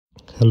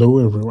Hello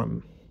everyone,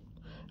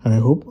 I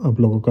hope आप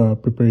लोगों का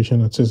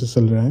प्रिपरेशन अच्छे से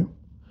चल रहा है।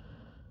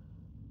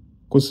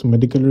 कुछ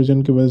मेडिकल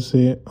रीजन की वजह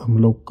से हम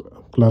लोग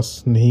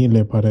क्लास नहीं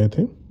ले पा रहे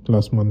थे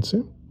लास्ट मंथ से,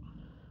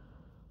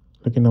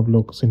 लेकिन आप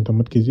लोग चिंता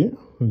मत कीजिए।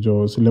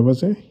 जो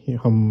सिलेबस है ये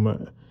हम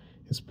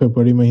इस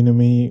फरवरी महीने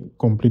में ही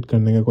कंप्लीट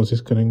करने का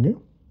कोशिश करेंगे।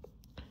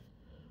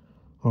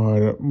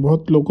 और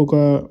बहुत लोगों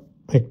का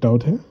एक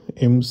डाउट है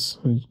एम्स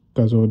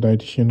का जो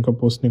डाइटिशियन का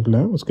पोस्ट निकला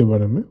है उसके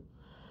बारे में।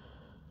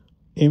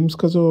 एम्स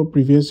का जो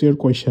प्रीवियस ईयर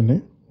क्वेश्चन है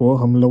वो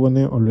हम लोगों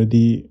ने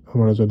ऑलरेडी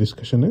हमारा जो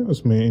डिस्कशन है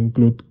उसमें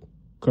इंक्लूड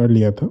कर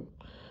लिया था।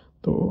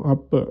 तो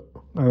आप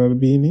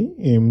आरआरबी नहीं,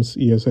 एम्स,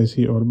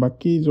 ईएसआईसी और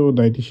बाकी जो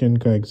डाइटिशियन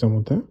का एग्ज़ाम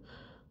होता है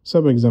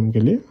सब एग्ज़ाम के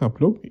लिए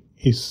आप लोग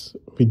इस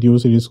वीडियो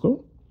सीरीज़ को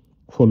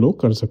फॉलो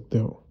कर सकते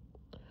हो।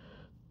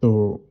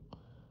 तो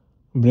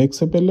ब्रेक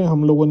से पहले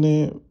हम लोगों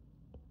ने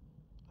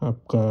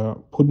आपका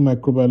फूड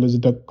माइक्रोबायोलॉजी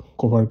तक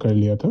कवर कर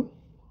लिया था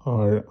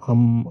और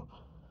हम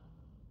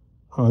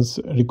आज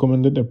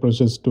recommended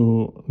approaches to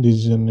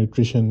decision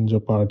nutrition जो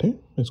पार्ट है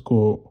इसको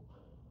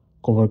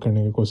कवर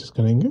करने की कोशिश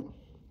करेंगे।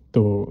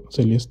 तो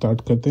चलिए स्टार्ट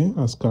करते हैं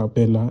आज का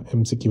पहला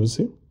MCQ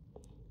से।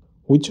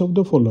 Which of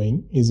the following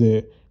is a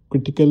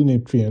critical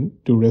nutrient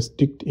to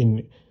restrict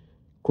in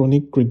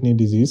chronic kidney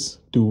disease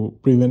to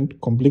prevent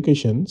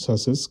complications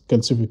such as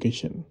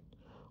calcification?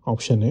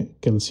 Option है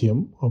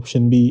calcium,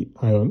 option B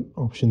iron,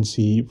 option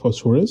C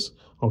phosphorus,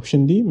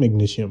 option D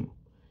magnesium.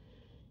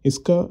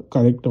 इसका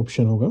correct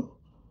option होगा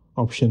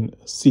option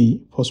C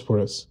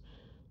phosphorus.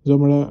 जो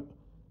हमारा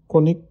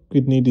chronic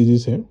kidney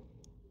disease है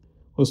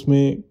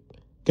उसमें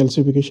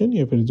calcification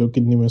या फिर जो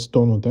किडनी में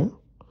स्टोन होता है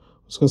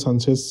उसका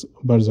चांसेस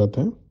बढ़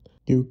जाता है,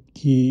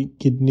 क्योंकि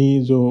किडनी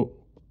जो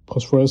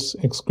फॉस्फोरस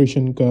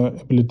एक्सक्रीशन का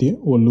एबिलिटी है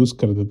वो लूज़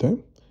कर देता है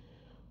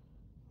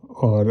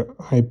और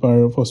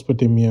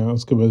हाइपरफॉस्फेटेमिया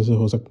उसके वजह से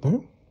हो सकता है।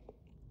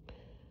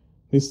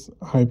 This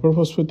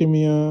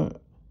hyperphosphataemia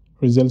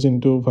results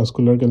into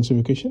vascular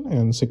calcification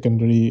and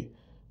secondary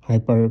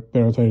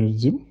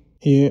हाइपरपैराथायरॉयडिज्म।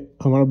 ये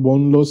हमारा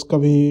बोन लॉस का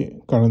भी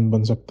कारण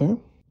बन सकता है,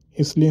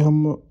 इसलिए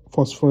हम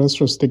फॉस्फोरस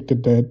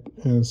रेस्ट्रिक्टेड डाइट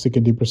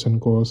CKD%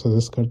 को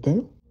सजेस्ट करते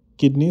हैं।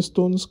 किडनी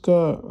स्टोन्स का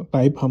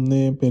टाइप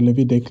हमने पहले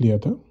भी देख लिया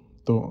था,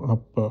 तो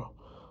आप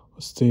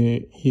उससे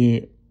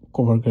ये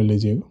कवर कर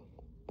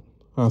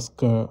लीजिएगा। आज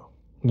का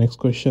नेक्स्ट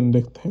क्वेश्चन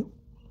देखते हैं।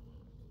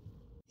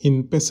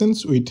 इन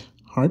patients with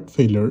heart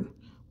failure,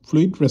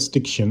 fluid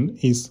restriction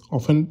is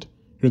often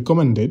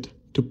recommended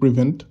to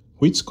prevent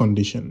which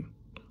condition?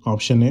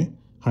 Option A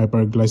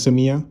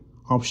hyperglycaemia,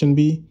 option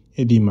B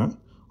oedema,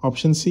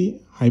 option C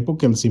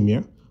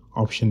hypocalcaemia,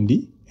 option D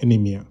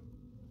anaemia.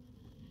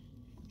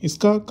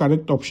 इसका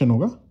करेक्ट ऑप्शन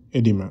होगा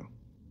एडिमा।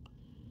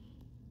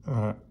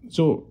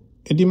 जो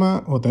oedema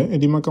होता है,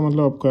 oedema का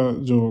मतलब आपका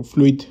जो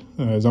फ्लूइड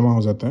जमा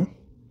हो जाता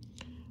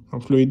है।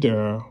 फ्लूइड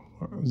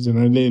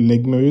जनरली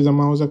लेग में भी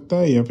जमा हो सकता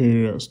है या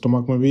फिर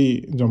स्टमक में भी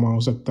जमा हो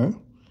सकता है।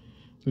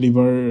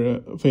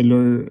 Liver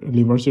failure,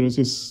 liver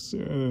cirrhosis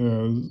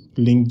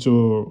link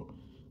जो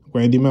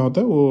एडिमा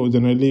होता है वो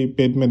जनरली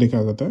पेट में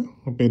देखा जाता है,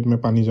 पेट में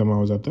पानी जमा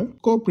हो जाता है।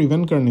 को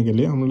प्रिवेंट करने के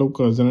लिए हम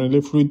लोग जनरली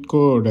फ्लूइड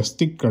को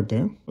रेस्ट्रिक्ट करते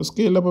हैं।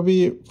 उसके अलावा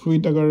भी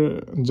फ्लूइड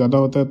अगर ज़्यादा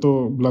होता है तो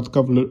ब्लड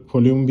का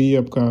वॉल्यूम भी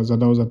आपका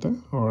ज़्यादा हो जाता है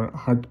और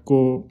हार्ट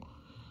को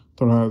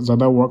थोड़ा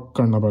ज़्यादा वर्क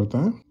करना पड़ता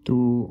है to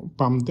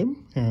pump them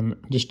and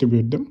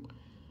distribute them.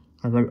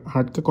 अगर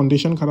हार्ट का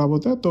कंडीशन ख़राब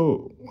होता है तो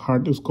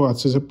हार्ट उसको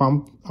अच्छे से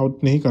पम्प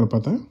आउट नहीं कर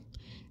पाता है,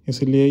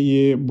 इसलिए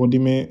ये बॉडी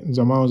में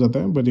जमा हो जाता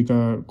है, बॉडी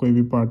का कोई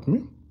भी पार्ट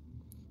में,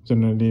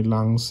 जनरली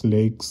लंग्स,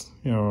 लेग्स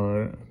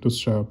और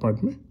दूसरा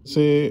पार्ट में।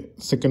 से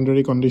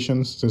सेकेंडरी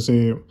कंडीशंस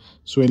जैसे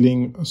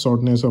swelling,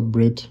 shortness of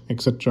breath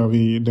etcetera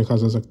भी देखा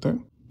जा सकता है।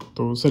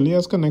 तो चलिए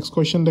आज का नेक्स्ट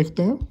क्वेश्चन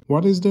देखते हैं।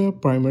 What is the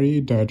primary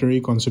dietary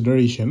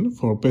consideration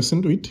for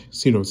patient with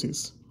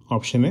cirrhosis?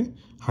 Option A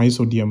high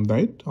sodium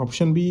diet,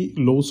 option B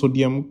low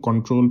sodium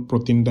control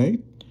protein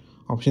diet,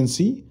 option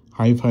C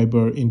high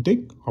fibre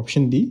intake,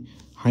 option D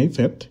high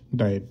fat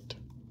diet.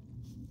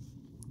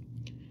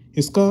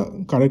 इसका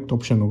correct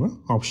option होगा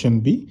option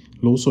B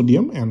low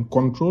sodium and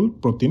control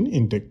protein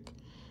intake.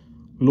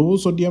 Low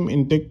sodium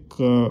intake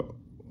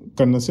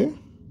करने से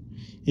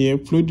ये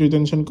fluid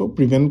retention को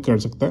prevent कर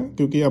सकता है,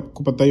 क्योंकि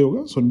आपको पता ही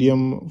होगा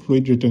सोडियम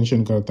फ्लूइड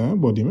रिटेंशन करता है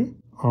बॉडी में,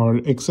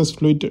 और एक्सेस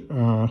फ्लूइड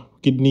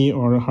किडनी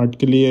और हार्ट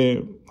के लिए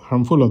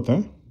हार्मफुल होता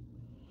है,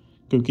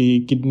 क्योंकि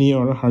किडनी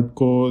और हार्ट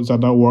को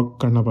ज़्यादा वर्क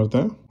करना पड़ता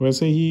है।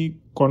 वैसे ही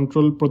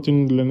कंट्रोल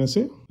प्रोटीन लेने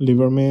से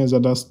लिवर में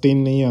ज़्यादा स्टेन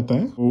नहीं आता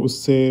है, वो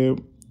उससे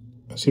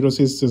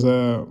सिरोसिस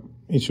जैसा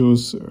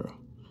इश्यूज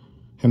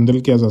हैंडल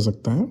किया जा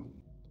सकता है।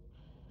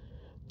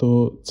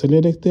 तो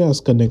चलिए देखते हैं आज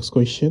का next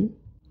question.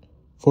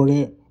 For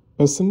a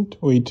patient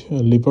with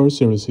liver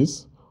cirrhosis,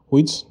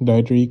 which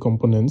dietary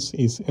components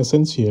is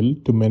essential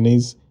to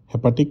manage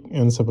hepatic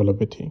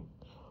encephalopathy?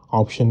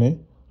 Option A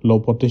low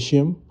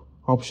potassium,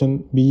 option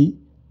B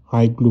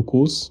high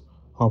glucose,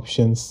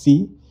 option C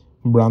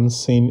branch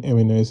chain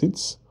amino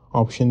acids,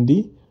 option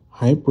D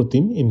high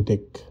protein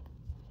intake.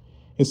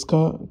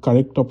 इसका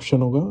correct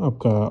option होगा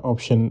आपका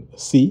option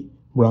C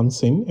branch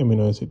chain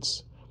amino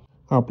acids.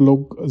 आप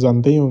लोग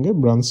जानते ही होंगे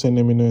branch chain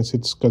amino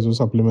acids का जो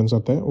supplements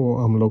आता है वो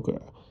हम लोग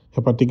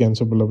हेपाटिक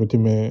एन्सेफेलोपैथी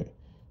में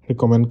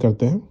रिकमेंड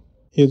करते हैं।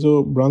 ये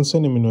जो ब्रांच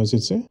चेन एमिनो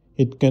एसिड्स है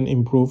it can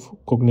improve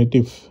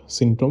cognitive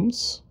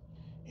symptoms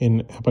in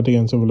hepatic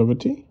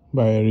encephalopathy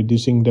by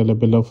reducing the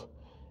level of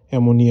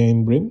ammonia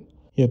in brain.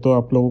 ये तो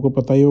आप लोगों को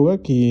पता ही होगा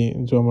कि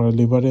जो हमारा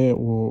लिवर है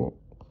वो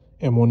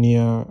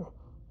एमोनिया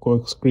को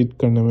एक्सक्रीट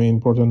करने में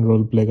इम्पोर्टेंट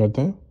रोल प्ले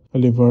करता है।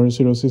 लिवर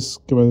सिरोसिस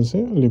की वजह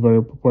से लिवर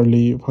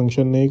प्रॉपर्ली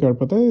फंक्शन नहीं कर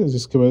पाता है,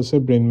 जिसकी वजह से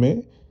ब्रेन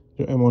में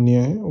जो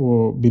एमोनिया है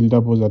वो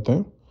बिल्डअप हो जाता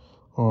है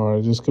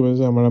और जिसकी वजह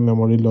से हमारा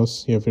मेमोरी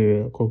लॉस या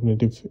फिर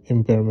कोग्निटिव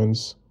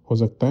इम्पेयरमेंट्स हो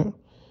सकता है।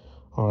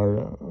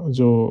 और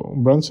जो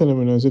ब्रांच चेन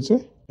एमिनो एसिड्स है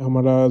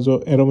हमारा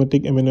जो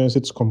एरोमेटिक एमिनो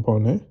एसिड्स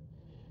कंपाउंड है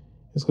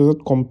इसके साथ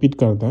कॉम्पीट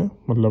करता है,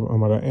 मतलब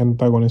हमारा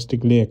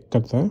एंटागोनिस्टिकली एक्ट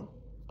करता है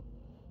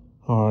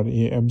और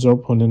ये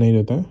एब्जॉर्ब होने नहीं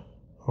देता है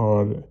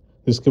और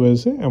जिसकी वजह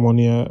से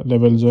एमोनिया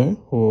लेवल जो है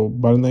वो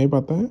बढ़ नहीं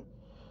पाता है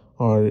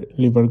और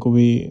लिवर को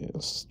भी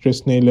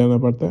स्ट्रेस नहीं लेना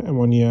पड़ता है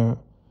एमोनिया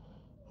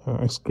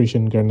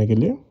एक्सक्रीशन करने के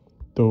लिए।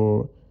 तो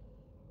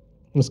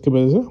इसकी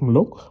वजह से हम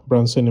लोग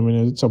branch chain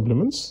amino acid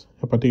supplements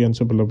hepatic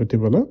encephalopathy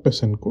वाला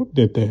पेशेंट को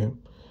देते हैं।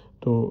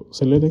 तो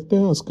चलिए देखते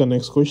हैं इसका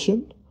next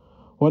question.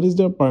 What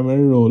is the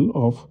primary role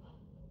of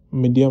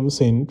medium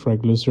chain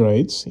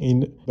triglycerides in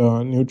the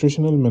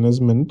nutritional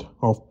management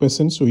of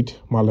patients with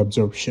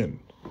malabsorption?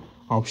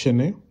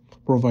 Option A,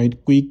 provide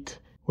quick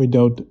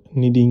without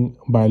needing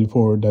bile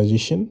for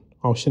digestion.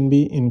 Option B,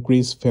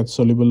 increase fat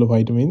soluble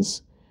vitamins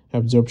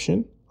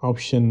absorption.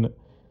 Option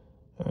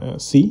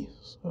C,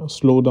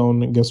 slow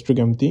down gastric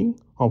emptying.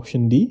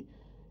 Option D,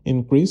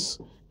 increase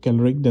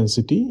caloric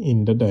density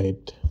in the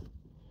diet.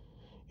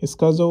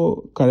 इसका जो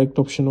correct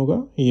option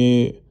होगा ये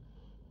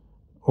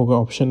होगा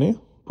option A,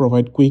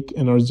 provide quick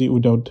energy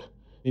without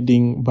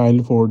needing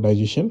bile for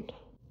digestion.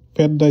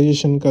 Fat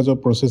digestion का जो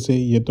process है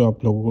ये तो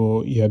आप लोगों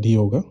को याद ही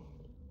होगा।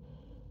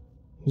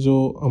 जो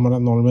हमारा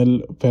नॉर्मल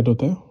फैट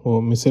होता है वो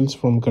मिसेल्स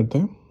फॉर्म करता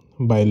है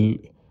बाइल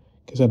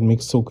के साथ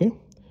मिक्स होके,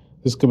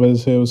 जिसके वजह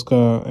से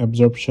उसका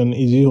एब्जॉर्प्शन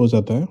इजी हो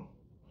जाता है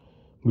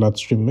ब्लड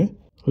स्ट्रीम में।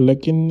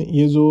 लेकिन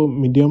ये जो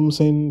मीडियम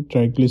चेन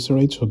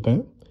ट्राइग्लिसराइड्स होता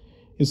है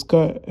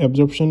इसका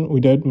एब्जॉर्प्शन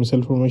विदाउट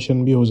मिसेल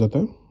फॉर्मेशन भी हो जाता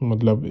है,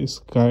 मतलब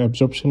इसका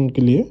एब्जॉर्प्शन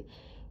के लिए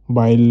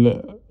बाइल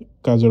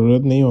का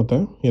ज़रूरत नहीं होता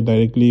है, ये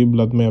डायरेक्टली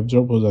ब्लड में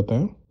एब्जॉर्ब हो जाता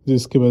है,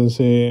 जिसकी वजह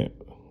से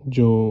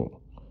जो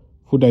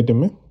फूड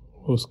आइटम है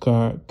उसका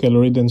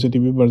कैलोरी डेंसिटी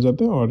भी बढ़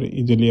जाता है और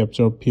इजीली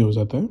एब्जॉर्ब भी हो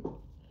जाता है।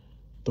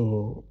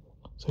 तो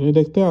चलिए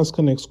देखते हैं आज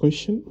का next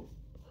question.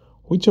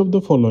 Which of the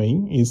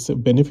following is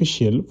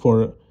beneficial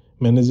for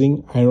managing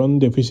iron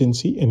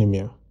deficiency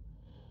anaemia?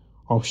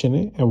 Option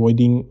A,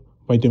 avoiding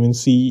vitamin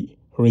C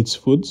rich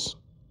foods.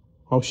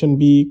 Option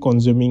B,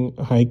 consuming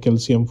high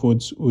calcium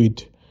foods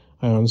with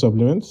iron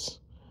supplements.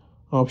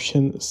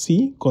 Option C,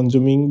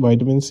 consuming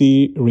vitamin C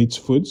rich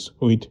foods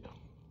with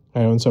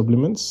iron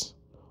supplements.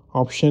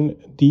 Option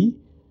D,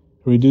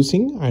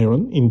 reducing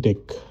iron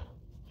intake.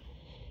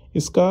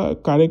 इसका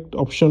correct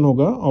option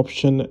होगा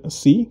option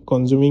C,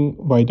 consuming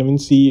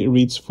vitamin C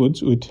rich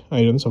foods with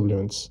iron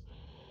supplements.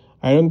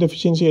 Iron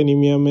deficiency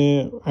anaemia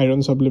में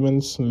iron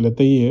supplements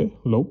लेते ही है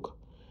लोग,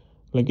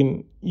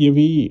 लेकिन ये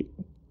भी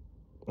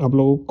आप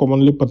लोगों को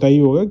कॉमनली पता ही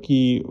होगा कि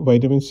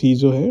विटामिन सी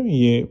जो है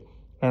ये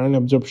आयरन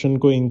एब्जॉर्प्शन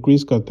को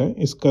इंक्रीज करता है।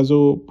 इसका जो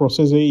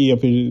प्रोसेस है या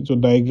फिर जो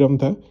डायग्राम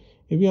था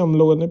ये भी हम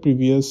लोगों ने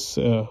प्रीवियस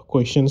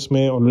क्वेश्चंस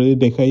में ऑलरेडी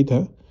देखा ही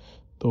था,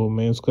 तो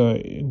मैं उसका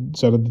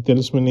ज़्यादा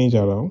डिटेल्स में नहीं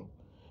जा रहा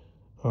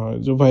हूँ।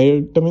 जो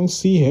विटामिन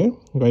सी है,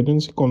 vitamin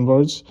C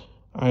converts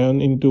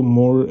iron into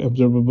more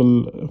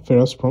absorbable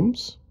ferrous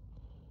forms.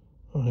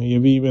 ये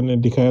भी मैंने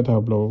दिखाया था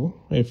आप लोगों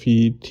को।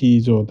 Fe3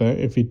 जो होता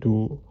है Fe2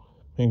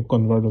 में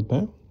कन्वर्ट होता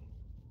है,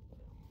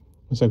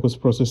 ऐसा कुछ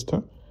प्रोसेस था।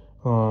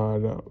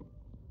 और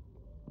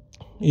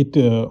it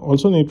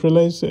also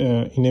neutralise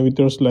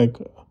inhibitors like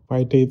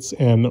phytates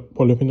and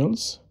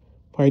polyphenols.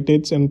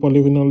 Phytates and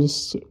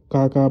polyphenols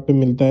कहाँ पे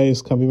मिलता है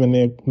इसका भी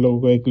मैंने आप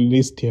लोगों को एक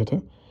लिस्ट दिया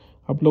था,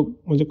 आप लोग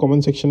मुझे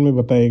कमेंट सेक्शन में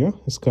बताइएगा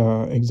इसका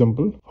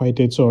एग्जाम्पल।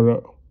 फाइटेट्स और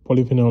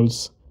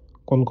पॉलीफिनॉल्स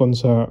कौन कौन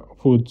सा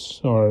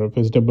फूड्स और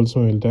वेजिटेबल्स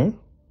में मिलता है।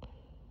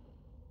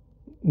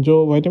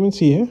 जो विटामिन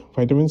सी है,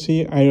 विटामिन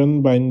सी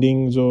आयरन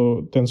बाइंडिंग जो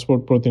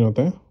ट्रांसपोर्ट प्रोटीन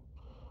होता है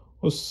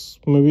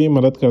उसमें भी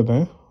मदद करता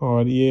है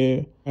और ये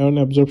आयरन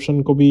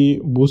एब्जॉर्प्शन को भी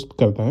बूस्ट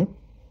करता है।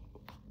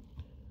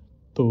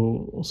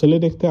 तो चलिए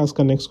देखते हैं आज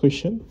का next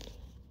question.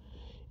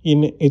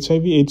 In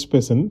HIV/AIDS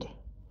patient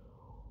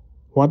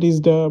what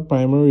is the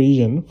primary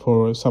reason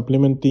for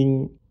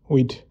supplementing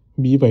with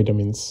B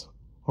vitamins?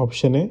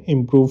 Option A,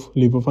 improve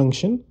liver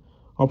function.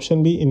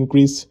 Option B,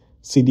 increase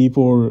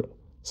CD4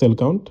 cell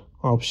count.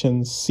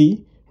 Option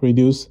C,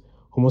 reduce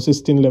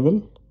homocysteine level.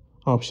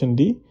 Option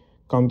D,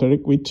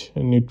 counteract with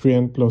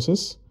nutrient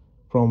losses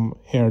from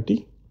ART,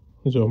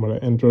 जो हमारा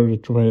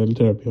antiretroviral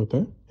therapy होता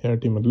है,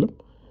 ART मतलब।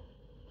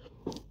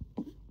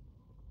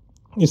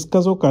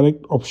 इसका जो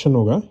correct option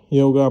होगा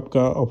ये होगा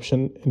आपका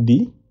option D,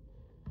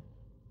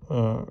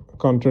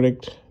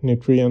 counteract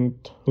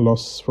nutrient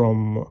loss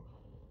from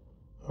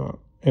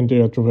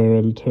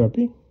antiretroviral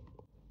therapy.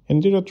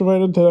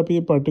 Antiretroviral therapy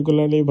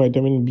particularly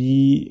vitamin B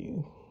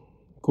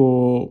को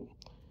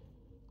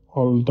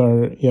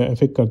ऑल्टर या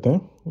इफेक्ट करता है।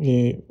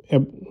 ये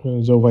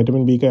जो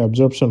विटामिन बी का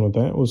एब्जॉर्प्शन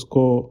होता है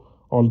उसको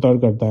ऑल्टर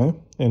करता है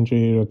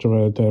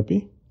एंटीरेट्रोवायरल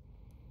थेरेपी,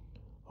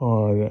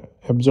 और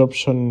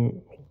एब्जॉर्प्शन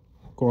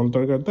को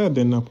ऑल्टर करता है।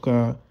 देन आपका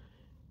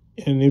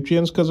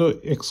न्यूट्रिएंट्स का जो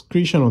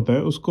एक्सक्रीशन होता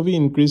है उसको भी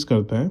इंक्रीज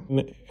करता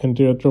है।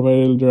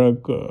 एंटीरेट्रोवायरल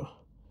ड्रग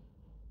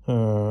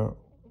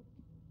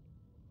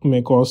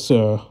में cause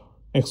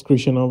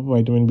excretion of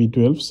vitamin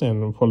B12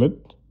 and folate,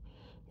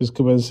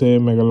 जिसकी वजह से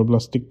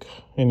मेगालोब्लास्टिक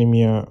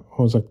एनीमिया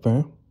हो सकता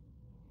है।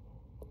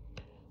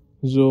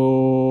 जो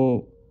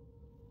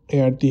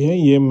ART है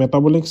ये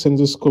मेटाबॉलिक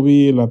चेंजेस को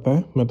भी लाता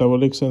है।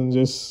 मेटाबॉलिक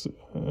चेंजेस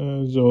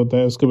जो होता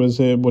है उसके वजह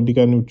से बॉडी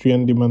का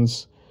न्यूट्रिएंट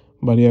डिमांड्स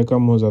बढ़िया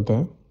कम हो जाता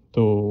है।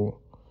 तो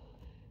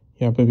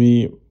यहाँ पे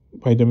भी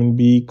विटामिन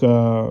बी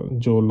का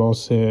जो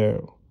लॉस है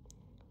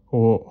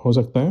वो हो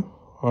सकता है,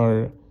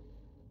 और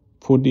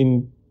फूड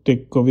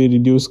इनटेक को भी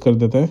रिड्यूस कर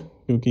देता है,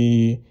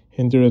 क्योंकि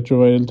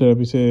एंटीरेट्रोवायरल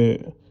थेरेपी से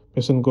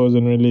पेशेंट को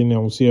जनरली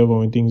नाउसिया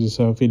वॉमिटिंग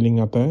जैसा फीलिंग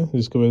आता है,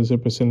 जिसकी वजह से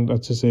पेशेंट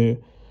अच्छे से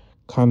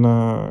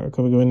खाना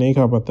कभी कभी नहीं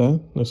खा पाता है।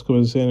 उसकी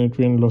वजह से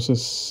न्यूट्रिएंट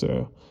लॉसेस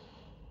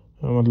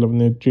मतलब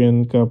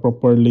न्यूट्रिएंट का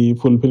प्रॉपरली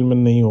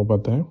फुलफिलमेंट नहीं हो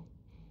पाता है,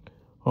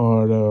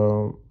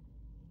 और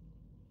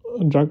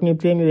ड्रग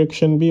न्यूट्रिएंट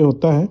रिएक्शन भी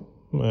होता है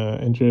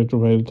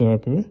एंटीरेट्रोवायरल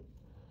थेरेपी में।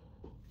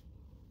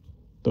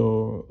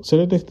 तो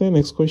चलिए देखते हैं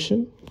next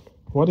question.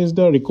 What is the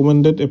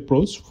recommended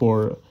approach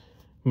for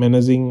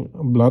managing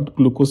blood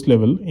glucose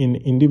level in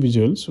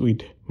individuals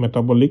with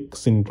metabolic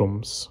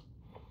syndromes?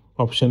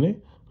 Option A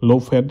low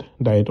fat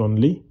diet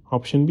only,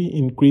 option be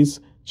increase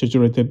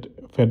saturated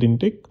fat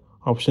intake,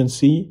 option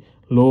C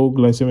low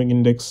glycaemic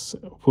index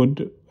food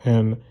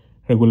and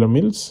regular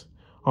meals,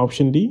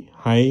 option D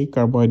high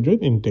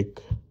carbohydrate intake.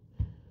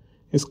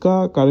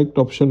 इसका correct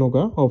option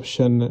होगा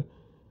option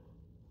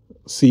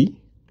C,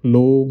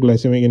 low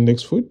glycaemic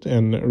index food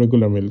and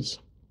regular meals.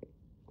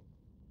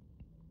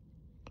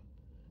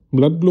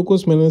 Blood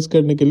glucose manage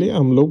करने के लिए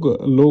हम लोग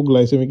लो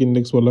glycaemic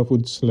index वाला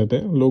foods लेते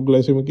हैं। लो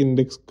ग्लाइसेमिक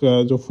इंडेक्स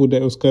का जो फूड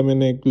है उसका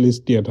मैंने एक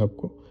लिस्ट दिया था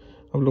आपको,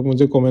 आप लोग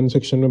मुझे कमेंट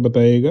सेक्शन में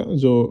बताइएगा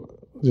जो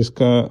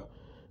जिसका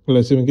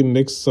ग्लाइसेमिक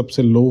इंडेक्स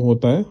सबसे लो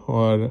होता है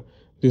और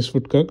जिस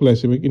फूड का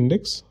ग्लाइसेमिक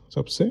इंडेक्स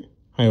सबसे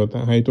हाई होता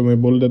है। हाई तो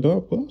मैं बोल देता हूँ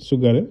आपको,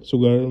 शुगर है।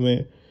 शुगर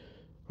में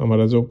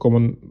हमारा जो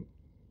कॉमन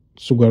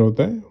शुगर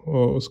होता है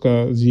वो उसका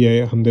GI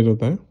 100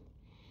 होता है।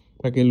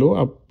 बाकी लो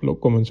आप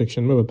लोग कमेंट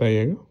सेक्शन में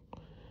बताइएगा।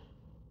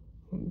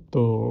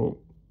 तो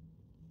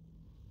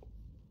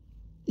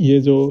ये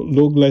जो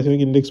लो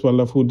ग्लाइसेमिक इंडेक्स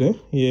वाला फूड है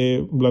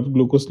ये ब्लड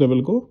ग्लूकोज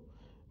लेवल को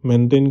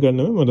मेंटेन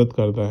करने में मदद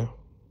करता है।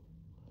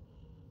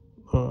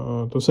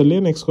 तो चलिए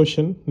नेक्स्ट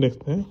क्वेश्चन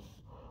देखते हैं।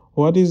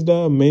 What is the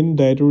main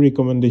dietary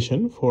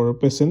recommendation for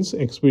patients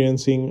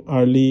experiencing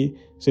early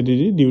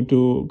CDD due to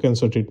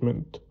cancer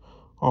treatment?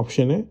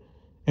 Option A,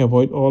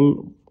 avoid all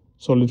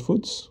solid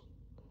foods.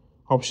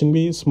 Option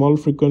B, small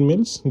frequent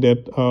meals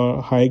that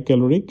are high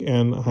caloric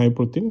and high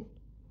protein.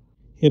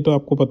 ये तो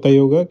आपको पता ही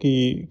होगा कि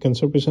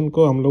cancer patient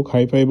को हम लोग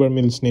high fibre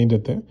mills नहीं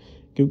देते हैं,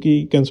 क्योंकि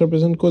कैंसर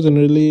पेशेंट को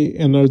जनरली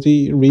एनर्जी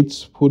रिच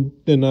फूड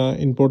देना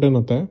इम्पोर्टेंट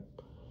होता है।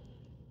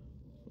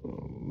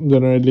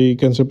 जनरली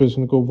कैंसर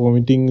पेशेंट को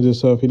वॉमिटिंग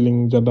जैसा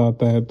फीलिंग ज़्यादा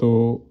आता है,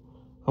 तो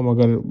हम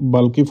अगर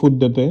बल्की फूड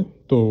देते हैं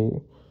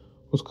तो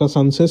उसका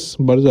चांसेस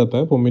बढ़ जाता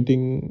है,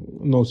 वॉमिटिंग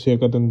नौसिया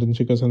का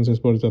टेंडेंसी का चांसेस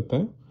बढ़ जाता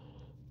है।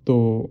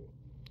 तो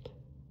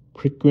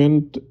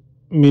फ्रीक्वेंट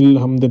मील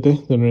हम देते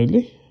हैं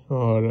जनरली,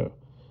 और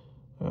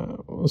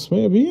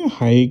उसमें भी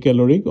हाई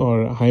कैलोरिक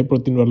और हाई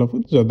प्रोटीन वाला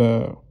फूड ज़्यादा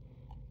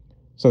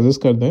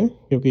सजेस्ट करते हैं,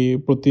 क्योंकि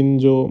प्रोटीन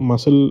जो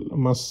मास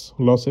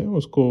लॉस है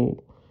उसको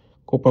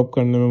कोप अप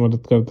करने में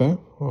मदद करता है,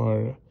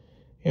 और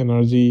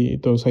एनर्जी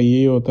तो सही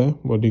ही होता है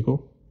बॉडी को।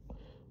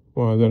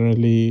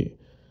 जनरली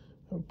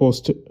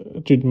पोस्ट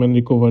ट्रीटमेंट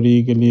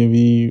रिकवरी के लिए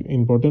भी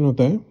इम्पोर्टेंट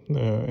होता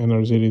है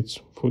एनर्जी रिच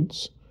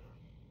फूड्स।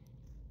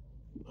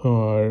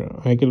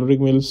 और high caloric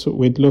meals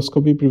weight loss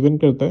को भी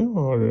प्रिवेंट करता है,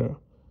 और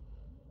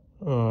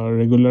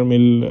रेगुलर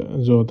मील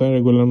जो होता है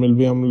रेगुलर मील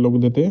भी हम लोग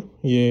देते हैं,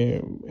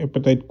 ये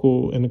एपेटाइट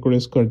को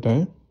एनकरेज करता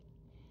है।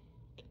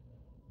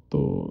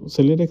 तो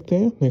चलिए देखते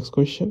हैं next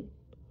question.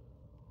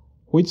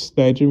 Which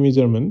dietary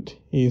measurement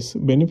is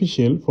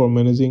beneficial for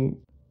managing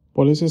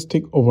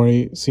polycystic ovary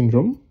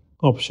syndrome?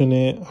 Option A,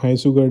 high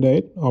sugar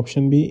diet.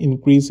 Option B,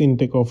 increase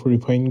intake of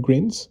refined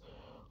grains.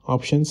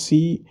 Option C,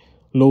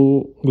 low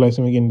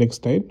glycemic index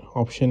diet.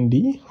 Option D,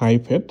 high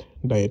fat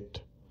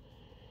diet.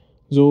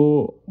 जो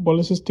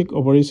polycystic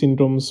ovary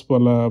syndromes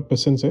वाला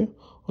patients है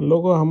उन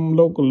लोगों को हम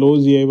लोग लो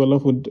GI वाला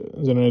food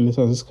generally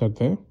suggest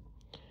करते हैं।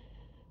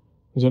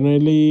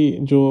 जनरली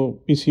जो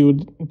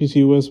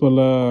PCOS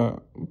वाला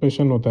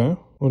पेशेंट होता है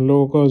उन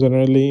लोगों को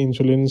जनरली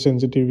इंसुलिन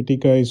सेंसिटिविटी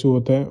का इशू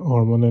होता है,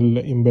 हार्मोनल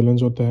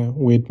इम्बेलेंस होता है,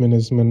 वेट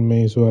मैनेजमेंट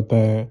में इशू आता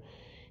है,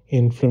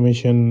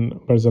 इन्फ्लेमेशन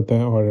बढ़ जाता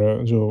है,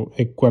 और जो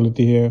एग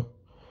क्वालिटी है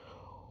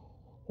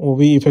वो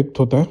भी इफ़ेक्ट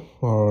होता है।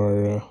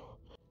 और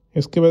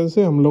इसके वजह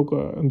से हम लोग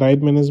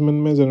डाइट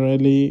मैनेजमेंट में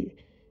जनरली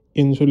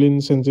इंसुलिन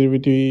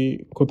सेंसिटिविटी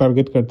को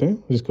टारगेट करते हैं,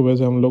 जिसकी वजह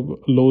से हम लोग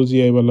लो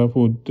जीआई वाला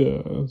फूड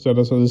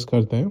ज़्यादा सजेस्ट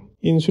करते हैं।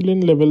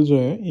 इंसुलिन लेवल जो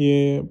है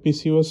ये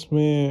पीसीओएस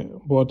में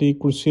बहुत ही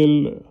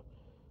क्रूशियल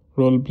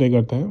रोल प्ले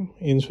करता है।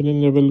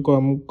 इंसुलिन लेवल को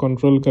हम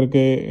कंट्रोल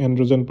करके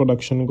एंड्रोजन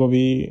प्रोडक्शन को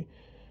भी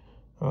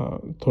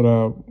थोड़ा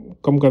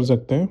कम कर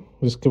सकते हैं,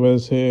 जिसकी वजह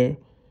से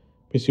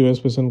पीसीओएस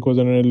पेशेंट को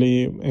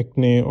जनरली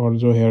एक्ने और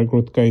जो हेयर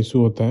ग्रोथ का इशू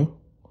होता है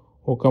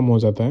वो कम हो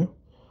जाता है,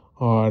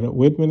 और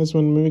वेट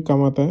मैनेजमेंट में भी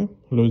काम आता है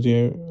लो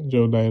जीआई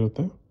जो डाइट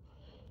होता है,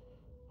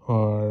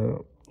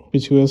 और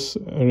पीसीओएस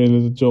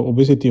रिलेटेड जो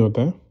ओबेसिटी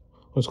होता है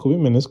उसको भी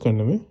मैनेज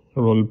करने में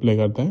रोल प्ले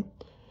करता है।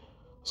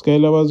 उसके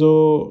अलावा जो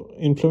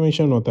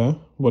इन्फ्लेमेशन होता है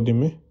बॉडी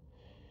में,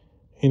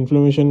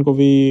 इन्फ्लेमेशन को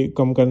भी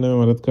कम करने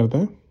में मदद करता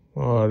है,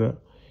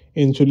 और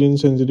इंसुलिन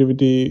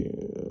सेंसिटिविटी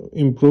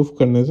इम्प्रूव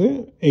करने से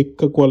एक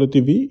का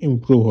क्वालिटी भी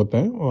इम्प्रूव होता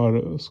है, और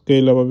उसके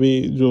अलावा भी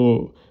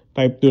जो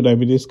टाइप 2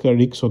 डायबिटीज़ का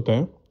रिस्क होता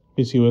है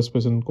पीसीओएस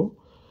पेशेंट को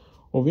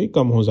वो भी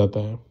कम हो जाता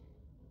है।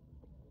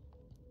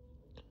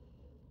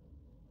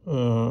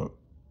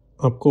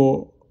 आपको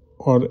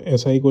और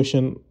एसआई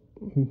क्वेश्चन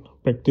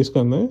प्रैक्टिस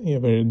करना है या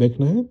फिर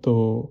देखना है तो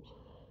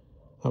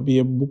आप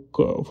ये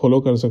बुक फॉलो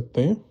कर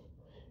सकते हैं।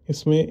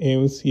 इसमें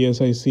एम्स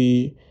ESIC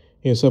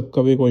ये सब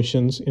का भी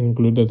क्वेश्चंस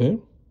इंक्लूडेड है,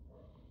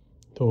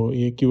 तो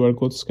ये QR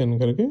कोड स्कैन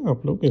करके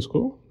आप लोग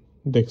इसको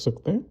देख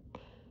सकते हैं।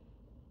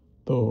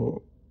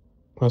 तो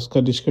आज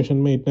का डिस्कशन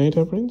में इतना ही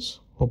था friends.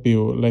 Hope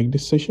you like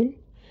this session.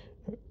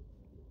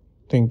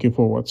 Thank you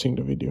for watching the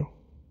video.